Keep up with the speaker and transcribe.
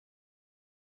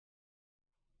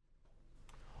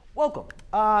Welcome.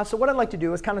 So what I'd like to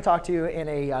do is kind of talk to you in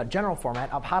a general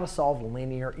format of how to solve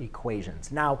linear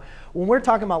equations. Now, when we're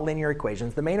talking about linear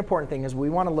equations, the main important thing is we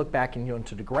want to look back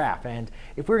into the graph. And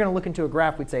if we're going to look into a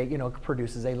graph, we'd say, it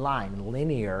produces a line, a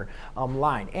linear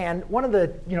line. And one of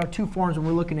the two forms when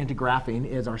we're looking into graphing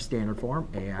is our standard form,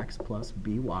 ax plus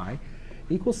by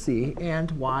equals c,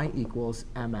 and y equals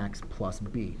mx plus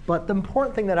b. But the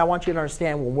important thing that I want you to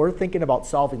understand when we're thinking about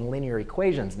solving linear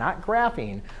equations, not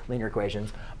graphing linear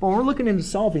equations, but when we're looking into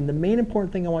solving, the main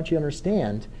important thing I want you to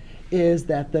understand is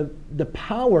that the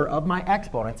power of my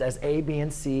exponents, as a, b,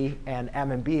 and c, and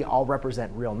m and b all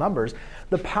represent real numbers,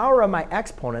 the power of my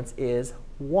exponents is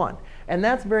 1. And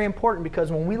that's very important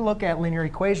because when we look at linear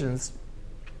equations,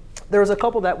 there's a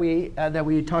couple that we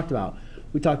talked about.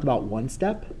 We talked about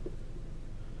one-step,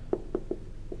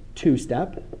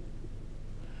 two-step,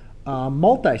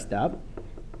 multi-step,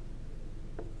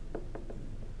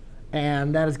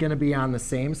 and that is going to be on the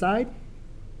same side,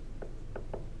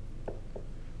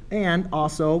 and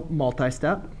also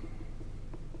multi-step,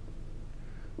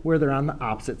 where they're on the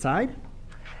opposite side.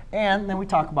 And then we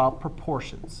talk about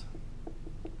proportions.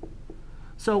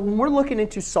 So when we're looking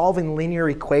into solving linear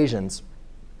equations,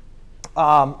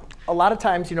 a lot of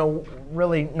times,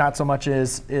 really not so much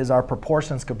is our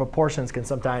proportions, because proportions can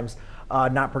sometimes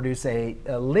not produce a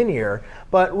linear.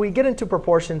 But we get into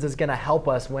proportions is going to help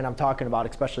us when I'm talking about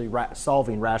especially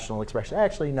solving rational expressions.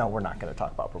 Actually, no, we're not going to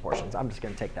talk about proportions. I'm just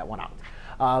going to take that one out.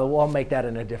 We'll make that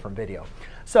in a different video.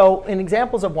 So in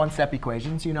examples of one-step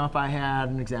equations, if I had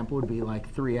an example, it would be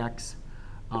like 3x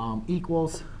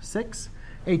equals 6.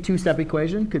 A two-step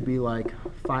equation could be like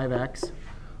 5x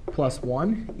plus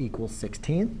 1 equals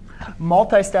 16.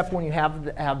 Multi-step, when you have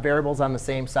variables on the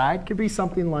same side, could be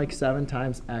something like 7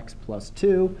 times x plus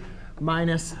 2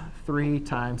 minus 3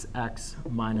 times x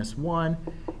minus 1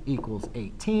 equals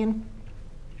 18.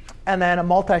 And then a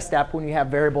multi-step, when you have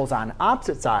variables on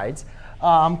opposite sides,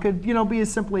 could be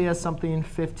as simply as something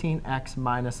 15x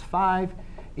minus 5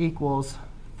 equals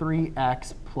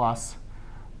 3x plus,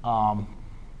 I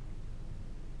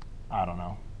don't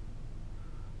know,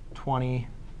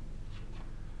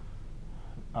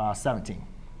 17.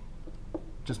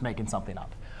 Just making something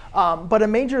up. But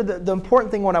the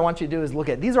important thing what I want you to do is look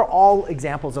at, these are all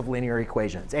examples of linear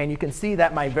equations. And you can see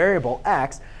that my variable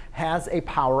x has a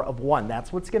power of 1.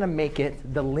 That's what's going to make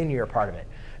it the linear part of it.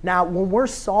 Now, when we're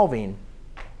solving,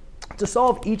 to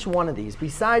solve each one of these,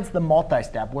 besides the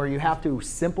multi-step where you have to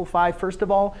simplify first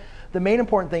of all, the main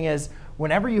important thing is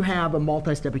whenever you have a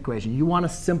multi-step equation, you want to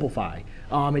simplify.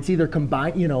 It's either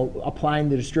applying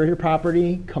the distributive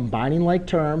property, combining like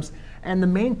terms, and the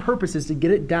main purpose is to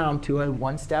get it down to a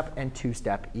one-step and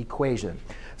two-step equation.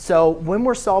 So when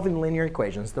we're solving linear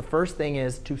equations, the first thing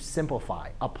is to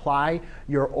simplify. Apply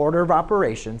your order of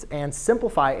operations and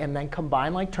simplify and then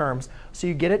combine like terms so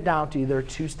you get it down to either a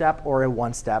two-step or a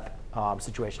one-step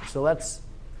situation. So let's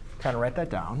kind of write that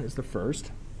down as the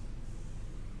first.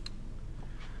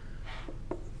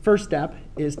 First step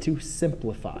is to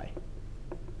simplify.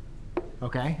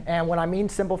 OK? And when I mean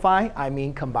simplify, I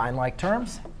mean combine like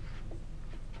terms.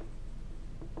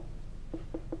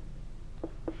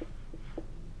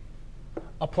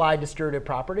 Apply distributive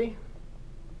property.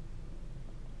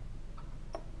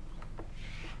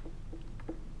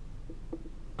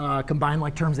 Combine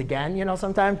like terms again,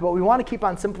 sometimes. But we want to keep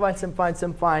on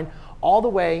simplifying all the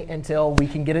way until we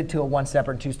can get it to a one-step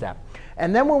or two-step.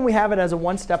 And then when we have it as a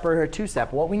one-step or a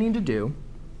two-step, what we need to do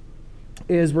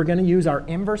is we're going to use our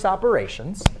inverse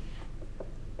operations.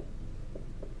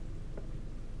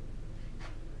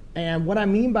 And what I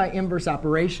mean by inverse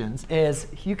operations is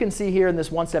you can see here in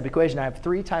this one-step equation, I have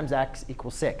 3 times x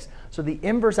equals 6. So the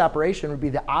inverse operation would be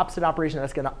the opposite operation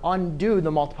that's going to undo the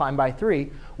multiplying by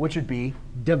 3, which would be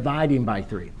dividing by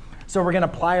 3. So we're going to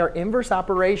apply our inverse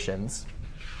operations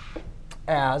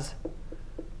as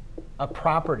a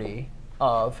property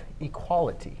of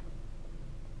equality.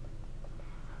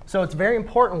 So it's very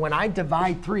important when I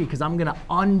divide 3, because I'm going to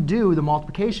undo the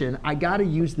multiplication, I got to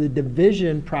use the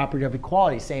division property of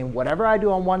equality, saying whatever I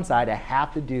do on one side, I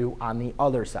have to do on the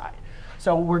other side.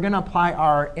 So we're going to apply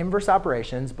our inverse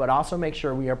operations, but also make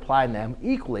sure we are applying them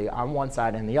equally on one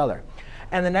side and the other.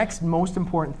 And the next most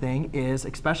important thing is,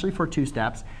 especially for two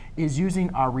steps, is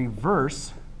using our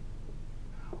reverse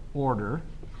order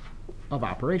of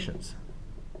operations.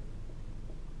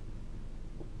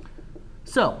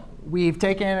 So we've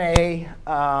taken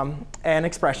an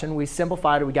expression, we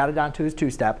simplified it, we got it down to a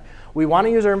two-step. We want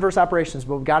to use our inverse operations,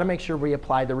 but we've got to make sure we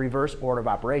apply the reverse order of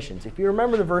operations. If you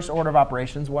remember the reverse order of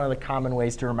operations, one of the common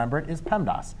ways to remember it is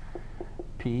PEMDAS.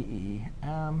 P-E-M-D-A-S.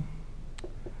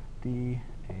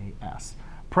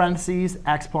 parentheses,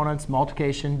 exponents,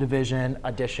 multiplication, division,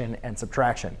 addition, and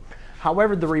subtraction.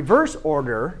 However, the reverse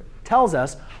order tells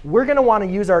us we're going to want to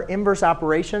use our inverse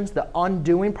operations, the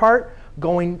undoing part,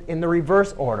 going in the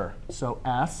reverse order. So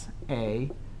S, A,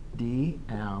 D,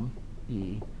 M,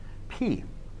 E, P.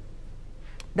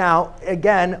 Now,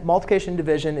 again, multiplication,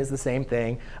 division is the same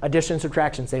thing. Addition,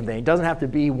 subtraction, same thing. It doesn't have to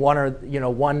be one or,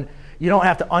 one. You don't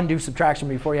have to undo subtraction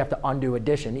before you have to undo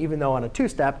addition, even though on a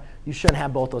two-step, you shouldn't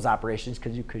have both those operations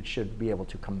because you should be able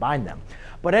to combine them.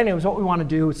 But anyways, what we want to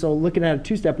do, so looking at a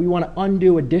two-step, we want to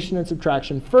undo addition and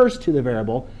subtraction first to the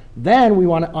variable. Then we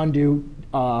want to undo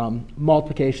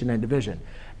multiplication and division.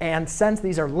 And since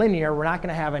these are linear, we're not going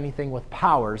to have anything with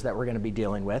powers that we're going to be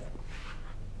dealing with.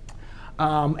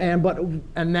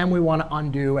 And then we want to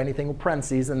undo anything with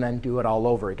parentheses and then do it all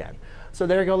over again. So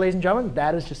there you go, ladies and gentlemen.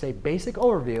 That is just a basic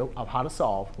overview of how to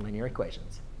solve linear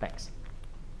equations. Thanks.